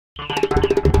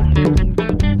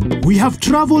We have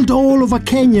traveled all over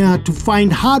Kenya to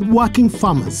find hard-working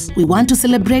farmers. We want to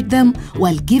celebrate them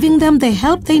while giving them the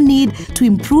help they need to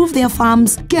improve their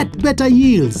farms, Get better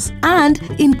yields. and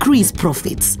increase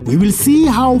profits. We will see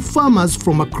how farmers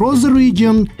from across the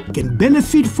region can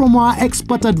benefit from our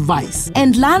expert advice.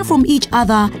 And learn from each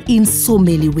other in so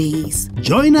many ways.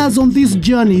 Join us on these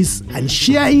journeys and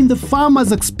share in the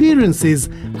farmers' experiences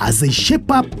as they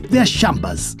shape up their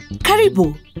shambas.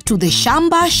 Karibu to the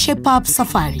Shamba Shape Up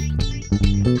Safari.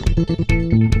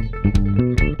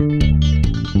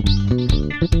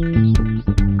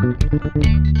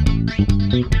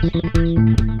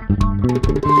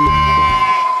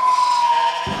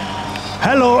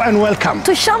 Hello and welcome.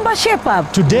 To Shamba Shape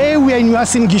Up. Today we are in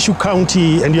Uasin Gishu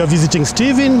County and you are visiting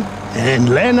Steven and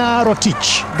Lenah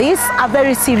Rotich. These are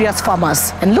very serious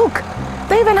farmers. And look,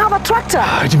 they even have a tractor.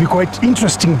 It will be quite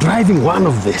interesting driving one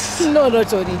of this. No,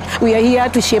 Tony. We are here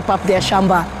to shape up their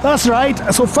shamba. That's right.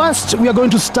 So first we are going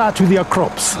to start with their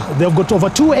crops. They've got over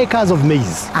 2 acres of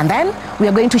maize. And then we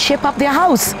are going to shape up their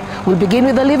house. We'll begin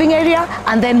with the living area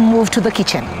and then move to the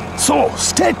kitchen. So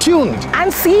stay tuned.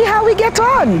 And see how we get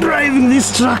on. Driving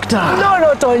this tractor.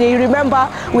 No, Tony.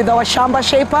 Remember, with our Shamba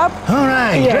Shape Up? All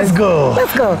right, Yes. let's go.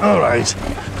 Let's go. All right.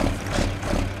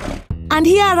 And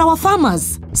here are our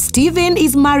farmers. Steven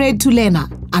is married to Lenah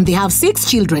and they have 6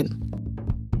 children.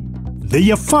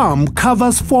 Their farm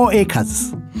covers 4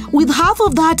 acres. With half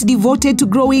of that devoted to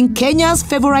growing Kenya's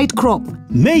favorite crop.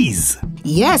 Maize.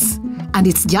 Yes, and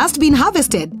it's just been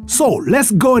harvested. So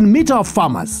let's go and meet our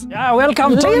farmers. Yeah,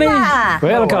 welcome, Tony. Lenah.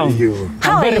 Welcome. How are you?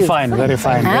 How are Very you? fine, very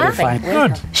fine, Huh? very fine.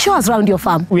 Good. Show us around your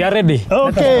farm. We are ready.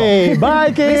 Okay, bye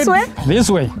kids. This way? This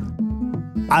way.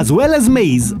 As well as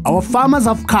maize, our farmers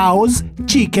have cows,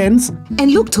 chickens.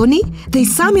 And look, Tony,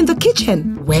 there's some in the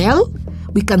kitchen. Well,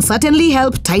 we can certainly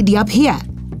help tidy up here.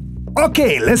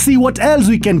 Okay, let's see what else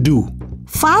we can do.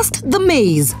 First, the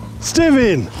maize.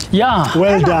 Steven, Yeah.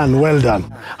 well done, well done.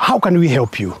 How can we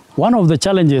help you? One of the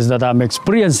challenges that I'm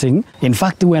experiencing, in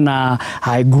fact, when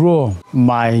I grow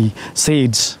my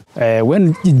seeds,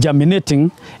 when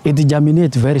germinating, it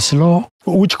germinates very slow.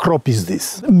 Which crop is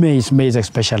this? Maize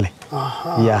especially.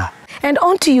 Yeah. And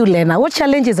on to you, Lenah. What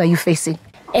challenges are you facing?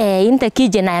 In the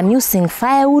kitchen, I am using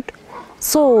firewood.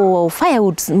 So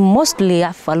firewood mostly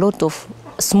have a lot of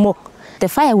smoke. The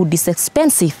firewood is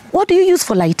expensive. What do you use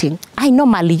for lighting? I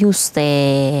normally use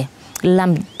the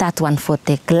lamp, that one for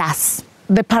the glass.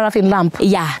 The paraffin lamp.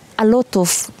 Yeah, a lot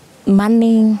of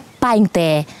money buying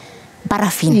the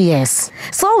paraffin. Yes.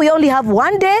 So we only have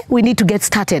one day. We need to get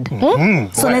started.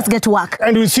 So let's get to work.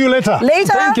 And we'll see you later.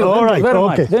 Later. Thank you. All right, very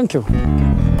okay. much. Thank you.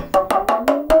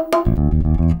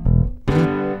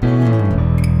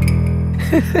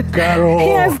 Carol.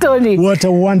 Yes, Tony. What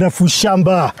a wonderful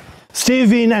shamba.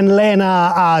 Steven and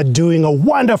Lenah are doing a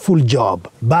wonderful job,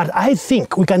 but I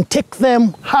think we can take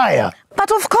them higher.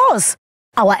 But of course,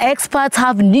 our experts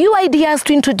have new ideas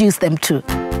to introduce them to.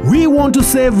 We want to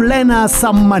save Lenah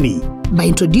some money By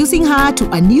introducing her to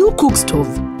a new cook stove.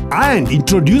 and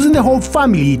introducing the whole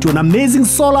family to an amazing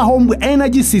solar home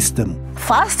energy system.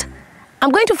 First, I'm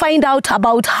going to find out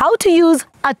about how to use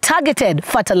a targeted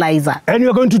fertilizer. And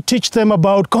we're going to teach them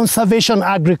about conservation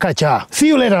agriculture. See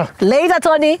you later. Later,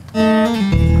 Tony.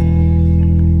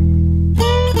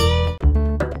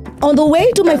 On the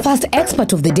way to my first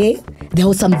expert of the day, there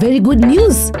was some very good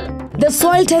news. The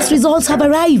soil test results have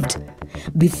arrived.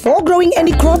 Before growing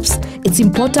any crops, it's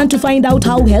important to find out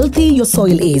how healthy your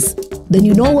soil is. Then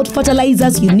you know what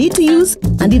fertilizers you need to use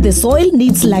and if the soil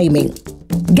needs liming.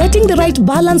 Getting the right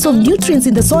balance of nutrients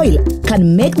in the soil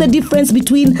can make the difference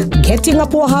between getting a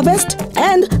poor harvest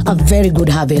and a very good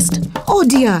harvest. Oh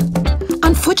dear,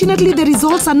 unfortunately the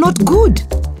results are not good.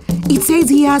 It says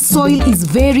here soil is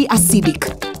very acidic.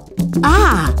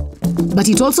 But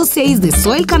it also says the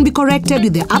soil can be corrected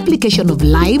with the application of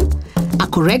lime, a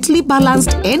correctly balanced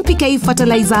NPK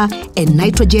fertilizer and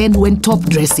nitrogen when top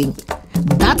dressing.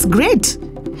 That's great.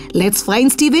 Let's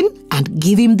find Steven and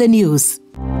give him the news.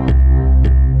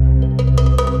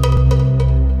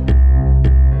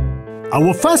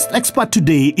 Our first expert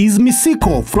today is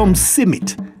Misiko from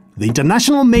CIMIT, the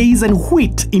International Maize and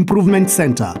Wheat Improvement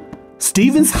Center.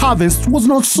 Steven's harvest was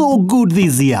not so good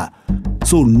this year.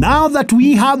 So now that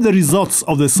we have the results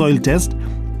of the soil test,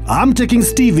 I'm taking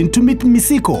Steven to meet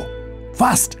Misiko.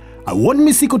 First, I want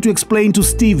Misiko to explain to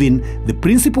Steven the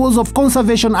principles of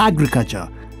conservation agriculture.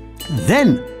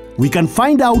 Then, we can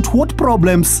find out what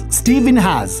problems Steven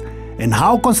has and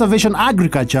how conservation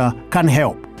agriculture can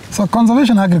help. So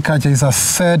conservation agriculture is a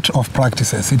set of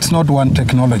practices. It's not one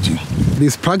technology.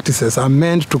 These practices are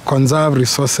meant to conserve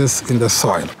resources in the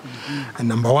soil. And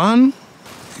number one,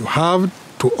 you have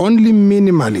to only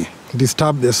minimally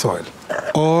disturb the soil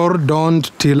or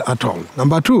don't till at all.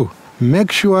 Number 2,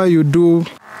 make sure you do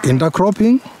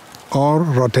intercropping or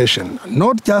rotation,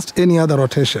 not just any other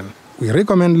rotation. We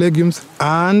recommend legumes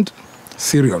and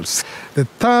cereals. The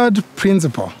third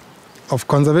principle of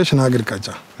conservation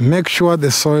agriculture, make sure the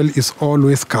soil is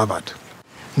always covered.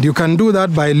 And you can do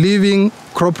that by leaving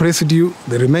crop residue,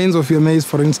 the remains of your maize,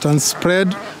 for instance,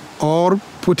 spread, or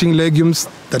putting legumes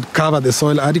that cover the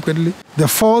soil adequately. The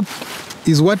fourth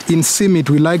is what in CIMIT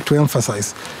we like to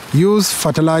emphasize. Use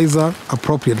fertilizer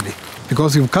appropriately.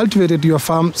 Because you've cultivated your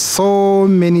farm so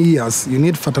many years, you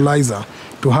need fertilizer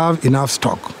to have enough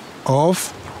stock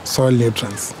of soil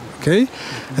nutrients. Okay?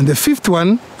 And the fifth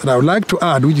one that I would like to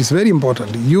add, which is very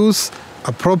important, use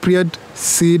appropriate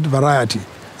seed variety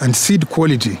and seed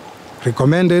quality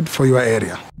recommended for your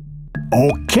area.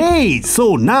 Okay,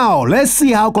 so now let's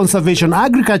see how conservation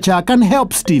agriculture can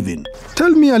help Steven.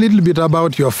 Tell me a little bit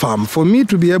about your farm for me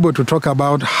to be able to talk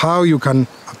about how you can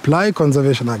apply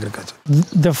conservation agriculture.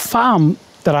 The farm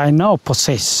that I now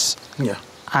possess, Yeah.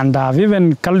 and I've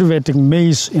even cultivating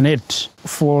maize in it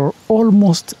for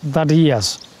almost 30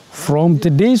 years, from the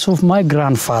days of my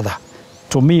grandfather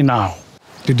to me now.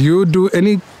 Did you do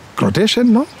any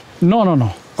rotation, no?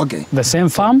 No. Okay. The same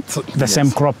farm, the same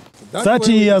crop.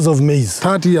 30 years of maize.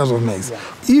 30 years of maize.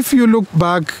 If you look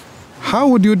back, how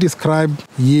would you describe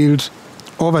yield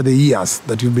over the years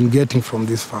that you've been getting from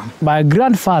this farm? My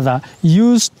grandfather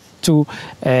used to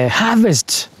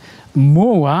harvest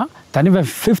more than even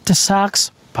 50 sacks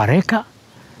per acre.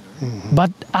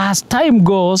 But as time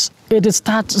goes, it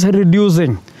starts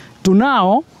reducing. To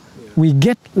now, we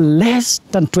get less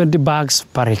than 20 bags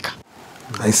per acre.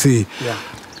 I see. Yeah.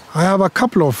 I have a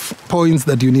couple of points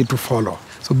that you need to follow.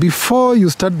 So before you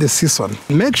start the season,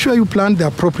 make sure you plant the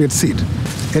appropriate seed.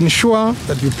 Ensure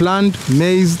that you plant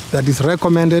maize that is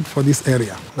recommended for this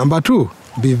area. Number 2,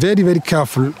 be very, very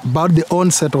careful about the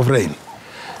onset of rain.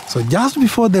 So just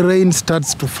before the rain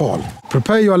starts to fall,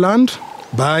 prepare your land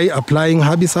by applying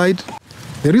herbicide.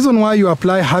 The reason why you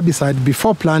apply herbicide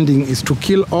before planting is to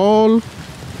kill all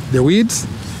the weeds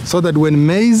so that when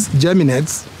maize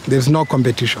germinates, there's no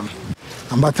competition.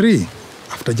 Number 3,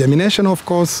 after germination, of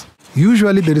course,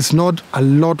 usually there is not a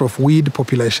lot of weed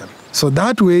population. So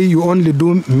that way you only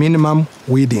do minimum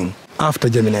weeding after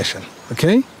germination,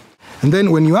 okay? And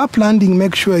then when you are planting,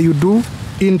 make sure you do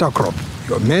intercrop.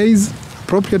 Your maize,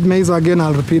 appropriate maize, again,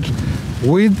 I'll repeat,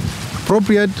 with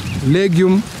appropriate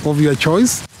legume of your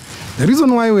choice. The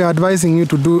reason why we are advising you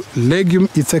to do legume,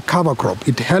 it's a cover crop.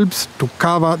 It helps to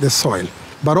cover the soil.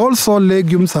 But also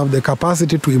legumes have the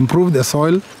capacity to improve the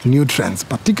soil nutrients,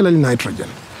 particularly nitrogen.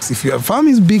 If your farm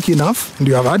is big enough and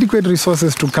you have adequate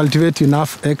resources to cultivate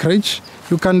enough acreage,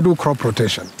 you can do crop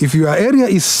rotation. If your area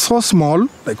is so small,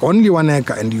 like only 1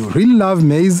 acre, and you really love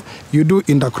maize, you do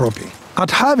intercropping. At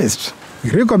harvest,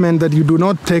 we recommend that you do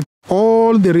not take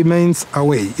all the remains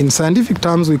away. In scientific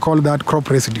terms, we call that crop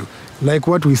residue, like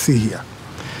what we see here.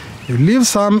 You leave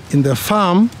some in the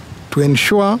farm to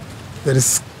ensure there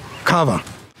is cover,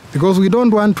 because we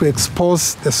don't want to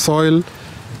expose the soil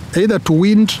either to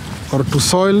wind or to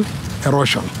soil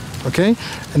erosion, okay?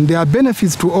 And there are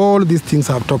benefits to all these things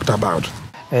I've talked about.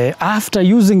 After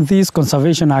using this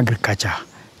conservation agriculture,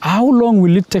 how long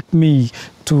will it take me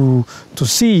to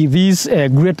see this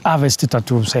great harvest that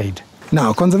you've said?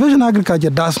 Now, conservation agriculture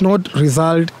does not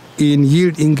result in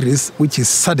yield increase, which is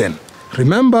sudden.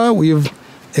 Remember, we've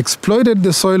exploited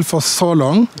the soil for so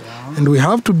long, and we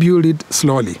have to build it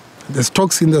slowly. The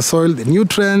stocks in the soil, the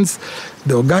nutrients,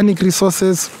 the organic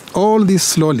resources, all this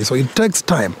slowly. So it takes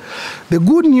time. The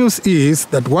good news is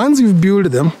that once you've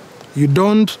built them, you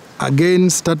don't again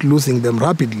start losing them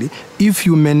rapidly if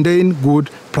you maintain good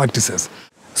practices.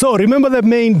 So remember the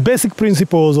main basic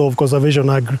principles of conservation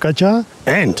agriculture,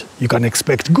 and you can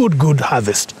expect good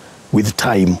harvest with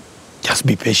time. Just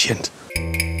be patient.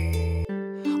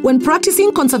 When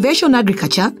practicing conservation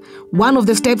agriculture, one of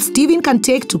the steps Steven can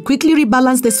take to quickly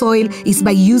rebalance the soil is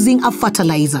by using a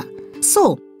fertilizer.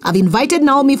 So, I've invited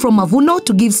Naomi from Mavuno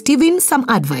to give Steven some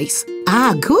advice.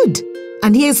 Good.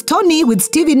 And here's Tony with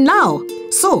Steven now.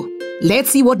 So, let's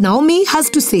see what Naomi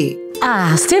has to say.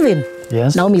 Steven.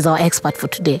 Yes? Naomi is our expert for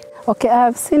today. Okay,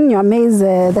 I've seen your maize,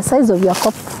 the size of your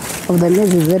cup of the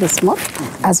maize is very small,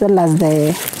 as well as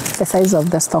the size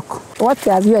of the stalk. What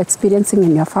have you experiencing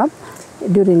in your farm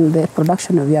during the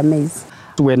production of your maize?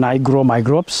 When I grow my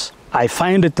crops, I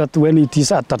find it that when it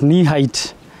is at knee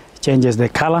height, it changes the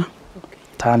color,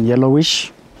 turn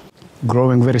yellowish,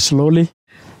 growing very slowly,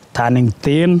 turning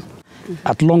thin.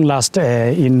 At long last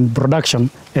in production,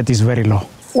 it is very low.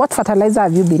 What fertilizer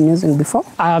have you been using before?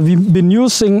 I've been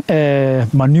using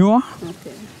manure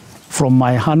from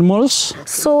my animals.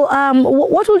 So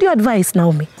what would you advise,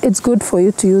 Naomi? It's good for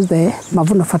you to use the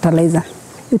Mavuno fertilizer.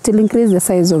 It will increase the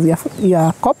size of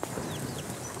your crop,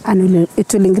 and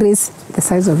it will increase the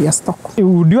size of your stock.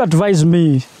 Would you advise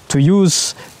me to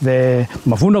use the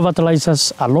Mavuno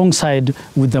fertilizers alongside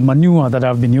with the manure that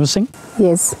I've been using?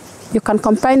 Yes, you can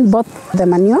combine both the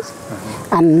manure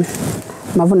and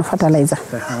Mavuno fertilizer,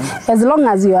 as long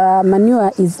as your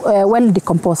manure is well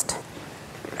decomposed.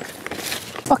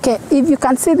 Okay, if you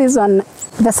can see this one,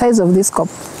 the size of this cup,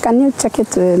 can you check it,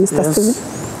 Mr. Yes. Steven?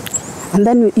 And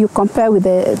then you compare with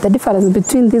the difference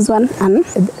between this one and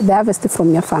the harvest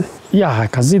from your farm. Yeah, I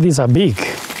can see these are big.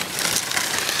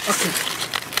 Okay.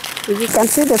 If you can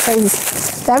see the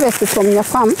size, the harvest from your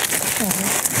farm,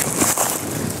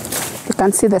 you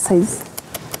can see the size.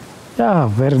 Yeah,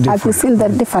 very different. Have you seen the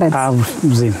difference? I've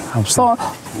seen. So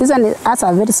this one has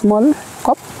a very small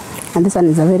cup, and this one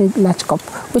is a very large cup,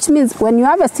 which means when you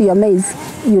harvest your maize,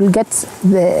 you'll get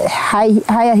the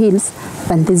higher yields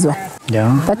than this one.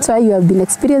 Yeah. That's why you have been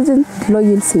experiencing low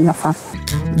yields in your farm.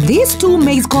 These two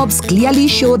maize cobs clearly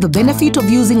show the benefit of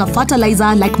using a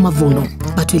fertilizer like Mavuno.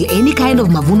 But will any kind of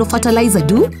Mavuno fertilizer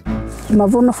do?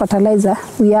 Mavuno fertilizer,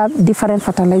 we have different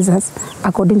fertilizers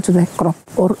according to the crop,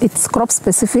 or it's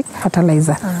crop-specific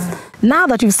fertilizer. Now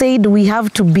that you've said we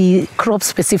have to be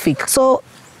crop-specific, so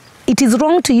it is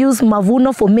wrong to use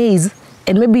Mavuno for maize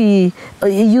and maybe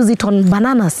use it on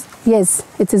bananas? Yes,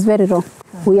 it is very wrong.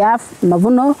 We have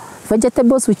Mavuno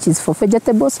vegetables, which is for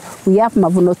vegetables. We have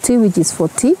Mavuno tea, which is for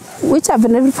tea.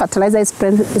 Whichever fertilizer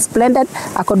is blended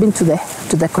according to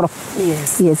the crop.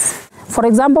 Yes. Yes. For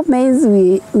example, maize,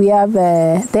 we have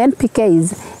the NPK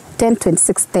is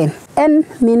 10-26-10. N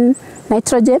mean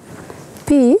nitrogen,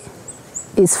 P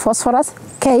is phosphorus,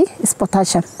 K is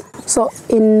potassium. So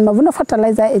in Mavuno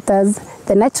fertilizer, it has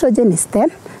the nitrogen is 10,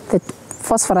 the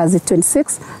phosphorus is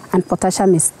 26, and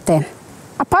potassium is 10.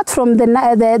 Apart from the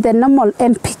normal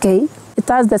NPK, it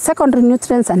has the secondary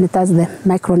nutrients and it has the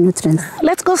micronutrients.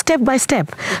 Let's go step by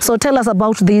step. So tell us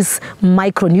about these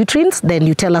micronutrients, then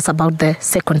you tell us about the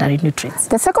secondary nutrients.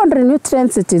 The secondary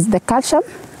nutrients, it is the calcium,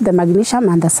 the magnesium,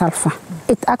 and the sulfur.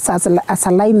 It acts as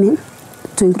a liming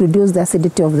to reduce the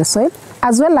acidity of the soil,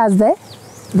 as well as the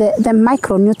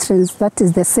micronutrients, that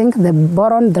is the zinc, the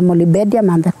boron, the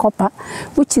molybdenum, and the copper,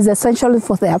 which is essential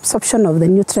for the absorption of the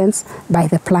nutrients by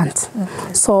the plant.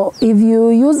 Okay. So if you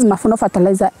use Mavuno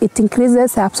fertilizer, it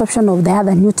increases the absorption of the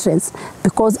other nutrients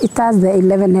because it has the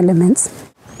 11 elements.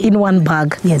 In one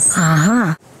bag? Yes.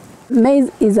 Aha.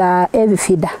 Maize is a heavy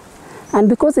feeder. And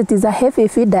because it is a heavy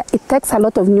feeder, it takes a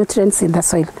lot of nutrients in the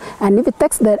soil. And if it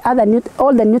takes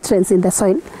all the nutrients in the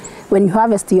soil, when you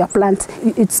harvest your plant,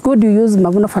 it's good you use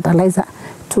Mavuno fertilizer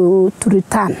to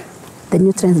return the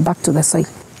nutrients back to the soil.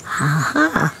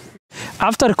 Aha.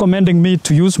 After recommending me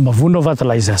to use Mavuno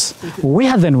fertilizers,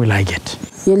 where then will I get?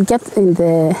 You'll get in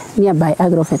the nearby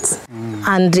agrovets.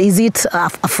 And is it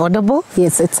affordable?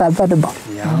 Yes, it's affordable.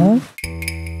 Yeah.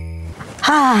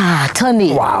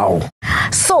 Tony. Wow.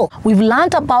 So we've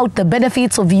learned about the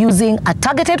benefits of using a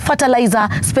targeted fertilizer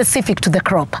specific to the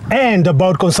crop. And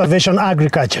about conservation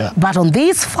agriculture. But on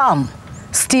this farm,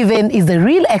 Steven is the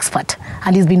real expert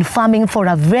and he's been farming for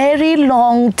a very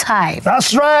long time.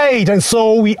 That's right. And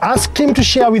so we asked him to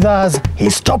share with us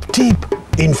his top tip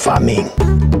in farming.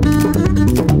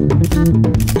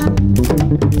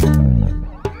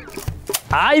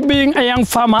 I, being a young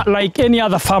farmer like any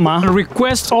other farmer,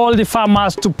 request all the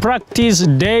farmers to practice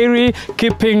dairy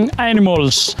keeping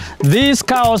animals. These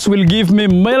cows will give me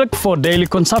milk for daily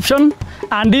consumption,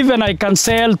 and even I can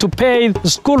sell to pay the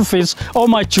school fees of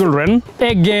my children.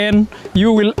 Again,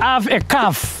 you will have a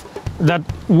calf that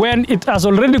when it has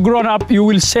already grown up, you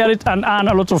will sell it and earn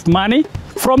a lot of money.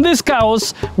 From these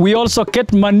cows, we also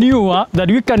get manure that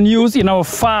we can use in our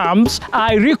farms.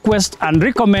 I request and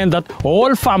recommend that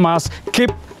all farmers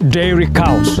keep dairy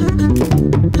cows.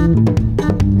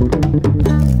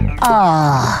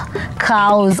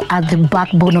 Cows are the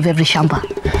backbone of every Shamba.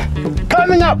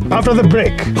 Coming up after the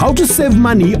break, how to save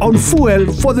money on fuel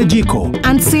for the jiko.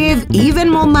 And save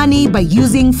even more money by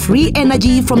using free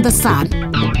energy from the sun.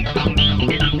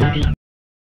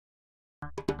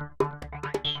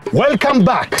 Welcome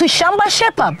back To Shamba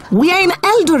Shepherd. We are in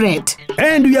Eldoret.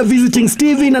 and we are visiting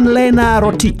Steven and Lenah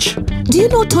Rotich. Do you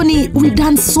know, Tony, we've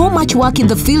done so much work in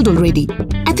the field already.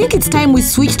 I think it's time we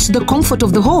switched to the comfort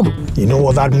of the home. You know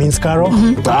what that means, Carol?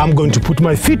 I'm going to put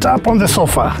my feet up on the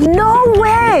sofa. No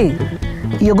way!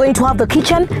 you're going to have the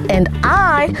kitchen, and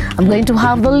I am going to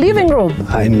have the living room.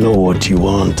 I know what you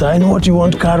want. I know what you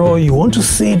want, Carol. You want to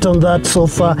sit on that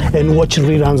sofa and watch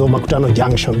reruns of Makutano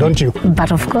Junction, don't you?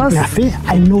 But of course. Nafi,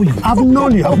 I know you. I've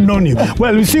known you. I've known you.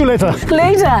 Well, we'll see you later.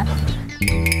 Later.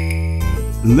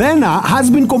 Lenah has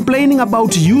been complaining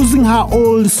about using her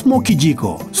old smoky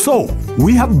jiko. So,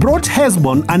 we have brought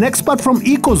Hesbon, an expert from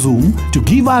EcoZoom, to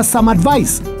give us some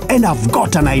advice. And I've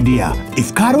got an idea.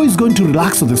 If Caro is going to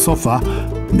relax on the sofa,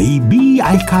 maybe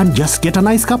I can just get a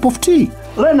nice cup of tea.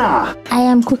 Lenah! I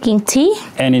am cooking tea.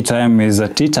 Anytime is a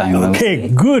tea time. Okay,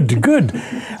 good, good.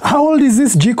 How old is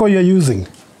this jiko you're using?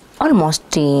 Almost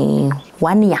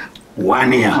 1 year.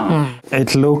 1 year.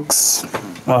 It looks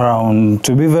around,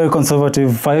 to be very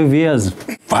conservative, 5 years.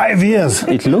 5 years?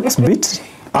 It looks bit.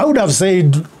 I would have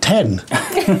said 10.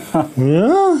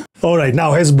 Yeah? All right,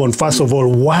 now Hesbon, first of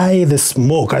all, why the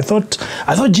smoke? I thought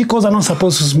jikos are not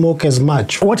supposed to smoke as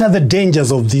much. What are the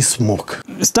dangers of this smoke?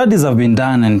 Studies have been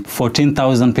done and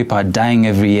 14,000 people are dying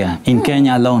every year in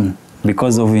Kenya alone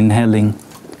because of inhaling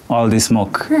all this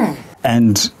smoke.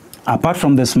 And apart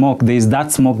from the smoke, there is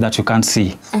that smoke that you can't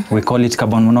see. We call it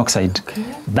carbon monoxide.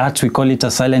 That we call it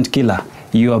a silent killer.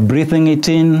 You are breathing it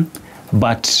in,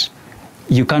 but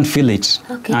you can't feel it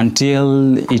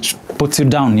until it puts you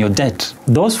down, you're dead.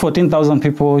 Those 14,000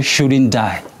 people shouldn't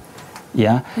die.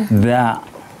 Yeah, there are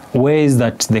ways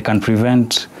that they can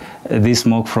prevent this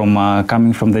smoke from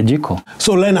coming from the jiko.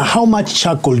 So Lenah, how much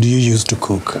charcoal do you use to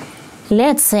cook?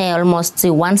 Let's say almost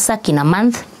 1 sack in a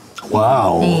month.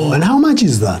 Wow, and how much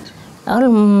is that?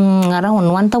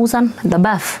 Around 1,000, the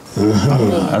bath.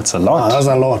 That's a lot. That's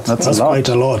a lot. That's quite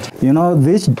a lot. You know,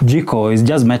 this jiko is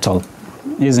just metal,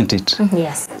 isn't it?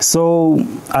 Yes. So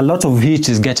a lot of heat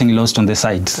is getting lost on the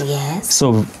sides. Yes.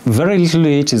 So very little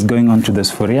heat is going on to the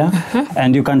sphoria,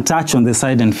 and you can touch on the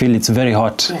side and feel it's very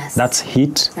hot. Yes. That's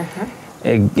heat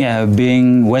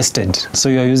being wasted. So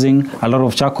you're using a lot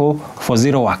of charcoal for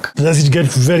zero work. Does it get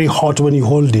very hot when you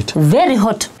hold it? Very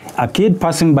hot. A kid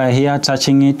passing by here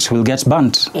touching it will get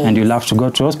burnt, and you'll have to go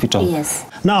to hospital. Yes.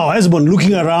 Now, Hesbon,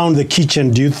 looking around the kitchen,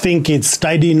 do you think it's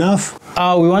tidy enough?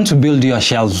 We want to build your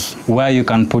shelves where you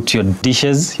can put your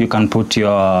dishes, you can put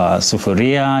your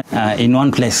sufuria in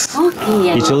one place.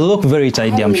 Okay. It will look very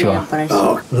tidy, I'm sure.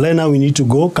 Lenah, we need to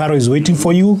go. Caro is waiting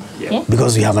for you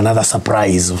because we have another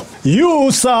surprise. You,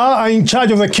 sir, are in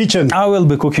charge of the kitchen. I will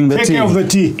be cooking the tea. Take care of the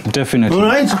tea. Definitely. All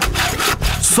right?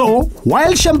 So,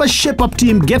 while Shamba's shape-up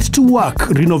team gets to work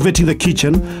renovating the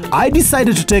kitchen, I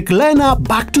decided to take Lenah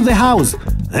back to the house.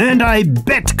 And I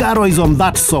bet Caro is on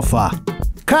that sofa.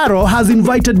 Caro has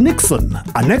invited Nixon,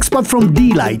 an expert from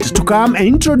D-Light, to come and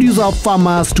introduce our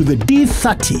farmers to the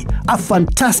D30, a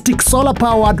fantastic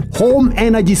solar-powered home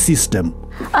energy system.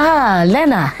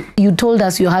 Lenah, you told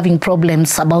us you're having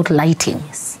problems about lighting.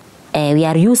 We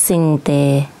are using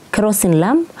the kerosene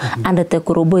lamp and the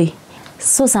koroboi.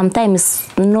 So sometimes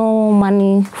no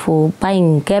money for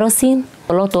buying kerosene,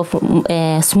 a lot of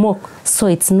smoke, so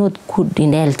it's not good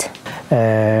in health.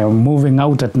 Moving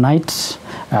out at night,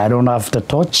 I don't have the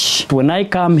torch. When I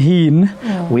come in,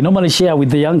 we normally share with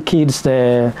the young kids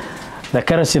the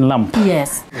kerosene lamp.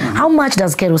 Yes. How much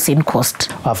does kerosene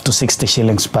cost? Up to 60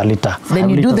 shillings per liter.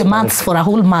 Then you do the maths for a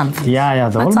whole month. Yeah,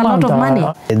 the That's whole month. That's a lot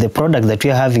of money. The product that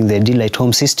we are having, the D-Light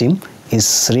Home System,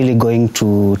 is really going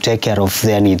to take care of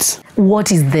their needs.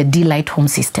 What is the D-Light Home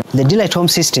System? The D-Light Home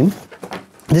System,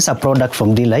 this is a product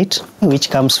from D-Light, which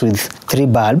comes with 3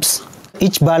 bulbs.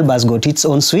 Each bulb has got its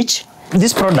own switch.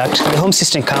 This product, the home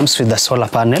system, comes with a solar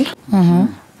panel.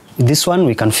 This one,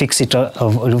 we can fix it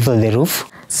over the roof.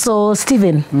 So,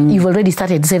 Steven, you've already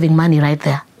started saving money right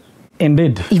there.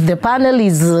 Indeed. If the panel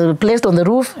is placed on the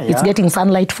roof, it's getting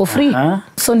sunlight for free.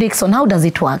 So, Nixon, how does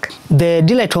it work? The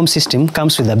D-Light Home System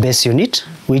comes with a base unit,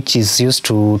 which is used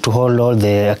to hold all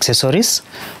the accessories.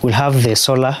 We'll have the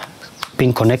solar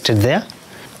being connected there.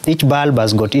 Each bulb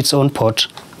has got its own port.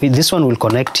 This one will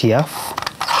connect here.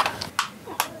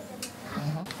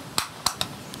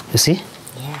 You see?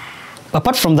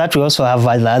 Apart from that, we also have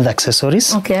other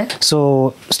accessories. Okay.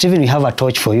 So, Steven, we have a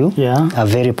torch for you. Yeah. A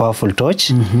very powerful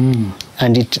torch.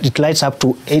 And it lights up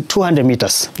to 200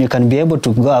 meters. You can be able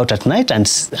to go out at night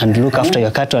and look after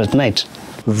your cattle at night.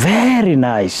 Very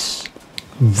nice.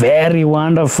 Very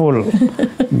wonderful.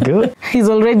 Good. He's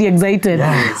already excited.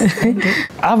 I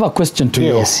have a question to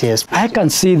you. Yes. I can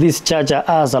see this charger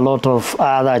has a lot of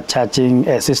other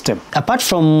charging system. Apart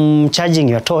from charging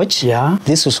your torch,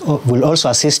 this will also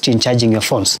assist you in charging your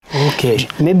phones. Okay.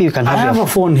 Maybe you can have I have a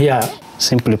phone here.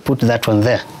 Simply put that one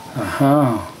there.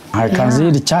 I can see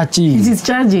it charging. It is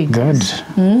charging. Good.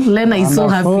 Lenah is so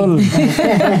happy.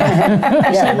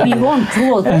 We won't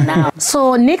throw them now.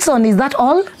 So, Nixon, is that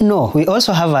all? No, we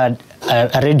also have a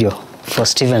radio for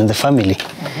Steven and the family.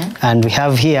 And we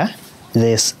have here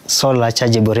this solar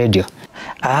chargeable radio.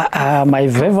 My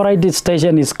favorite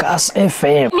station is Cas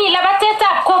FM.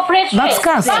 That's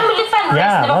Cas.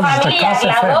 Yeah, that's the Cas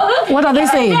FM. What are they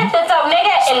saying?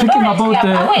 Speaking about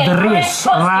the race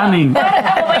running.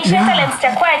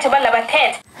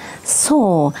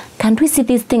 So, can we see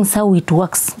these things, how it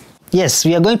works? Yes,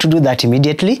 we are going to do that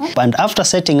immediately. And after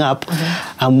setting up,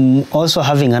 I'm also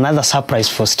having another surprise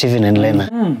for Steven and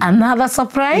Lenah. Another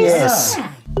surprise? Yes.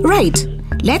 Right.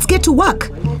 Let's get to work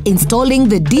installing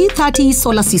the D30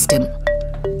 solar system.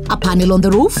 A panel on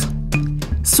the roof,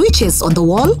 switches on the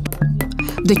wall,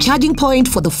 the charging point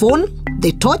for the phone,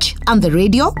 the torch and the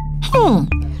radio.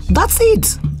 That's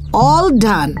it. All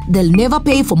done. They'll never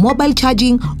pay for mobile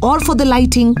charging or for the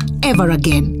lighting ever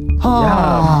again.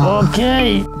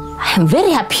 Okay. I'm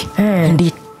very happy.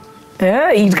 Indeed.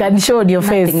 It can show on your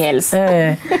face. Nothing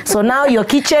else. So now your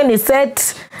kitchen is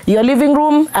set, your living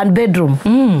room and bedroom.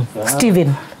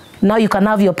 Steven, now you can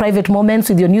have your private moments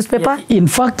with your newspaper. In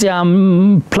fact,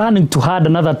 I'm planning to add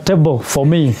another table for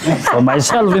me, for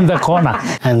myself in the corner.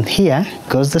 And here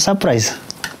goes the surprise.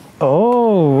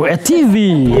 Oh, a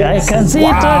TV. I can see it.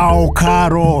 Wow,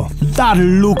 Caro, that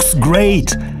looks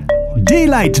great.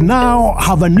 Daylight now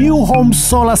have a new home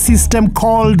solar system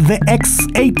called the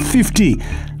X850.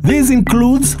 This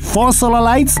includes 4 solar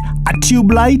lights, a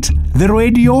tube light, the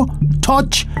radio,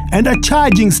 torch, and a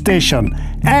charging station.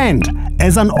 And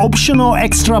as an optional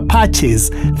extra purchase,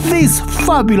 this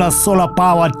fabulous solar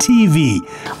power TV.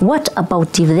 What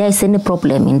about if there is any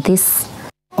problem in this?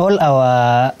 All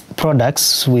our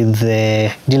products with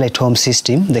the Delight Home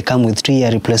system, they come with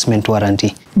 3-year replacement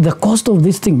warranty. The cost of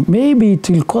this thing, maybe it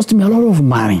will cost me a lot of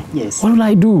money. Yes. What will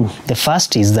I do? The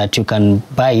first is that you can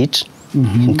buy it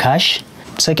in cash.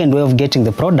 Second way of getting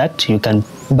the product, you can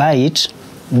buy it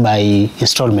by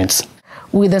installments.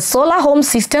 With the solar home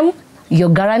system, you're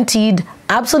guaranteed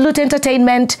absolute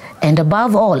entertainment, and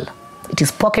above all, it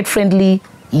is pocket friendly.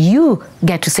 You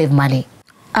get to save money.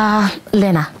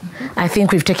 Lenah, I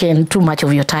think we've taken too much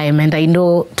of your time, and I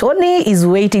know Tony is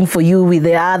waiting for you with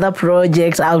the other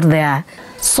projects out there.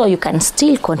 So you can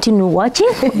still continue watching.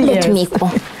 Yes. Let me go.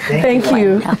 Thank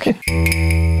you. Okay.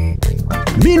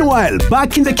 Meanwhile,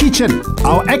 back in the kitchen,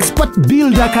 our expert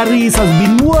builder Caris has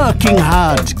been working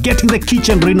hard getting the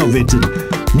kitchen renovated.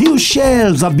 New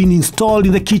shelves have been installed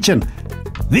in the kitchen.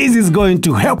 This is going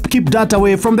to help keep dirt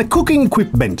away from the cooking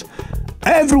equipment.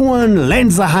 Everyone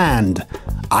lends a hand.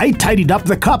 I tidied up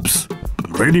the cups.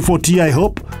 Ready for tea, I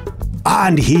hope.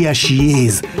 And here she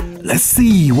is. Let's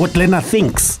see what Lenah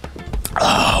thinks.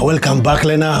 Welcome back,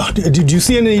 Lenah. Did you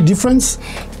see any difference?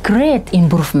 Great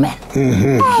improvement.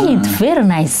 It's very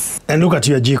nice. And look at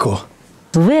your jiko.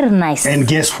 Very nice. And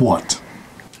guess what?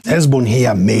 Husband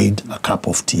here made a cup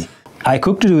of tea. I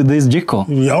cooked it with this jiko.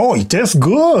 Oh, it tastes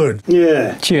good.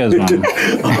 Yeah. Cheers, man.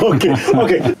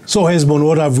 Okay. So, husband,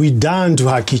 what have we done to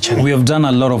our kitchen? We have done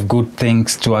a lot of good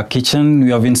things to our kitchen.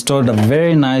 We have installed a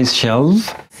very nice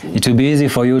shelf. It will be easy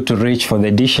for you to reach for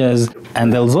the dishes.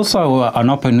 And there's also an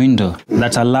open window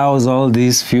that allows all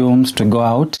these fumes to go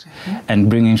out and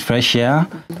bring in fresh air.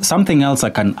 Something else I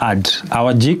can add.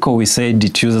 Our jiko, we said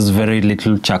it uses very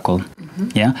little charcoal.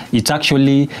 Yeah, it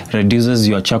actually reduces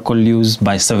your charcoal use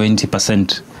by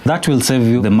 70%. That will save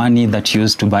you the money that you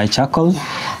used to buy charcoal.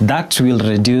 That will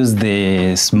reduce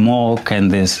the smoke and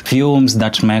the fumes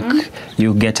that make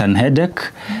you get an headache.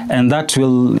 And that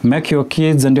will make your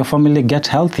kids and your family get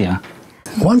healthier.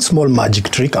 One small magic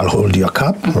trick, I'll hold your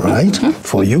cup, right,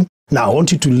 for you. Now, I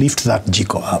want you to lift that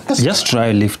jiko up. Just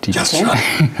try lifting. Just try.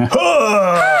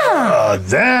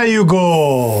 There you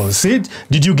go. See it?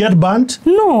 Did you get burnt?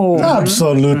 No.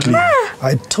 Absolutely.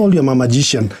 I told you I'm a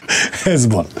magician.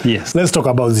 Husband. Yes. Let's talk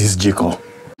about this jiko.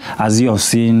 As you have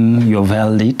seen, you have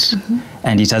held it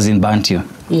and it hasn't burnt you.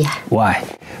 Yeah.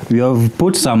 Why? We have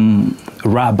put some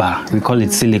rubber, we call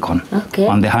it silicone,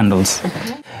 on the handles.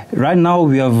 Right now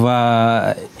we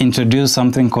have introduced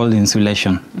something called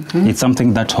insulation. It's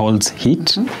something that holds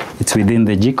heat. It's within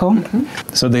the jiko,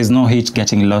 so there's no heat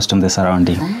getting lost on the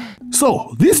surrounding.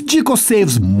 So, this jiko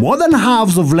saves more than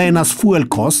half of Lenah's fuel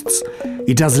costs.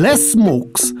 It has less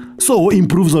smokes, so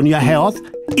improves on your health,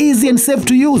 easy and safe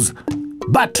to use.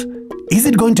 But is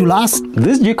it going to last?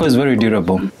 This jiko is very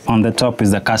durable. On the top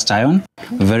is the cast iron,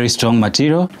 very strong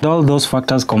material. All those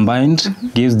factors combined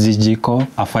gives this jiko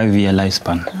a 5-year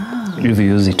lifespan if you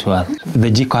use it well. The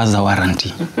jiko has a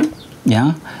warranty,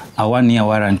 a 1-year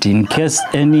warranty. In case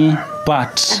any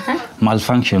part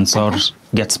malfunctions or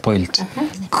get spoiled.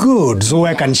 Good. So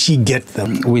where can she get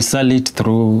them? We sell it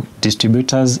through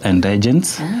distributors and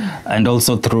agents, and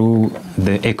also through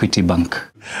the Equity Bank.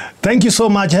 Thank you so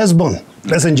much, Hesbon.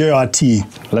 Let's enjoy our tea.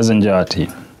 Let's enjoy our tea.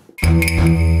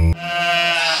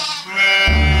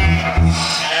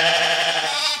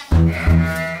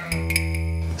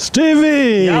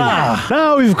 Stephen! Yeah.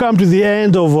 Now we've come to the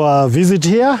end of our visit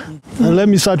here. And let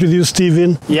me start with you,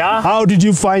 Stephen. Yeah. How did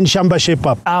you find Shamba shape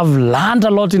up? I've learned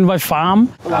a lot in my farm.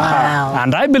 Wow.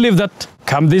 And I believe that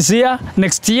come this year,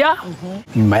 next year,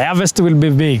 my harvest will be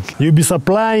big. You'll be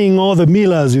supplying all the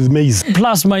millers with maize.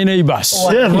 Plus my neighbors.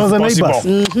 Yeah, if plus the possible.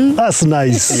 neighbors. That's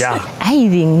nice. Yeah. I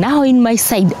think now in my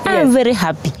side, I'm very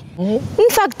happy. In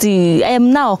fact, I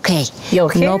am now okay. You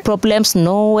okay? No problems,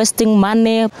 no wasting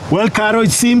money. Well, Caro,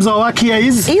 it seems our work here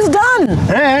is... He's done.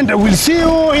 And we'll see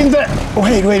you in the...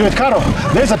 Wait, Caro.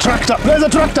 There's a tractor. There's a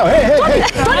tractor. Hey.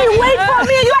 Tony, wait for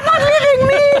me. You are not leaving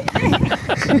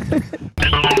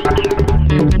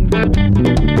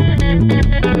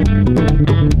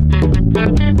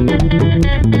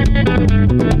me.